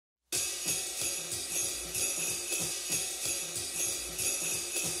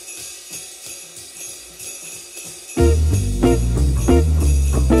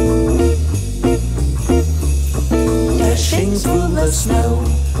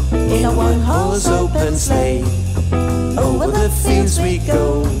in a one-horse open sleigh. Over the fields we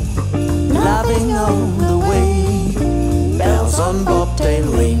go, laughing on the way. Bells on bobtail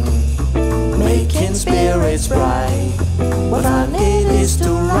ring, making spirits bright. What fun it is to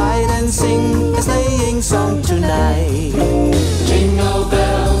ride and sing a sleighing song tonight. Jingle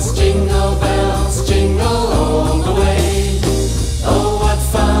bells, jingle all the way. Oh, what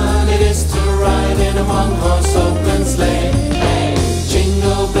fun it is to ride in a one-horse open sleigh. Hey,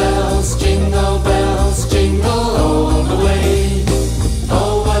 jingle bells, jingle all the way.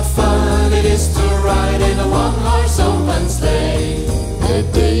 Oh, what fun it is to ride in a one-horse open sleigh. A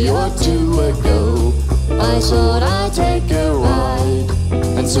day or two ago, I thought I'd take a ride,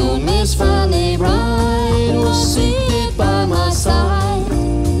 and soon Miss Fanny Bride was seated by my side.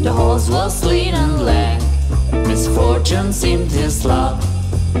 The horse was lean and lank, misfortune seemed his luck.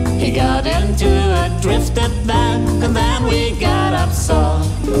 He got into a drifted bank, and then we got upset.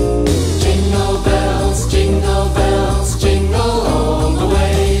 Jingle bells, jingle all the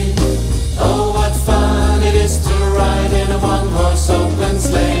way. Oh, what fun it is to ride in a one-horse open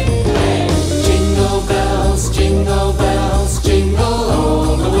sleigh. Hey, jingle bells, jingle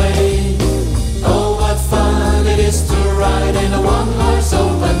all the way. Oh, what fun it is to ride in a one-horse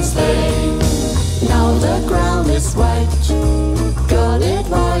open sleigh. Now the ground is white, got it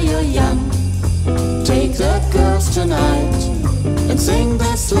while you're young. Take the girls tonight and sing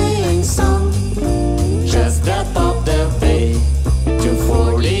the sleighing song. Just step up their bay,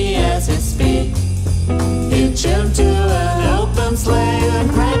 240 as it speed. Hitch him to an open sleigh and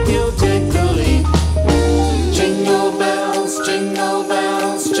crack you take the lead. Jingle bells,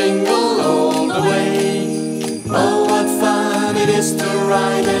 jingle all the way. Oh, what fun it is to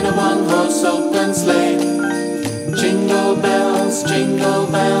ride in a one-horse open sleigh. Jingle bells, jingle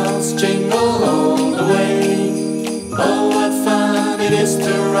all the way. Oh, what fun it is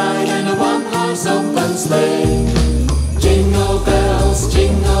to ride in a one-horse open sleigh.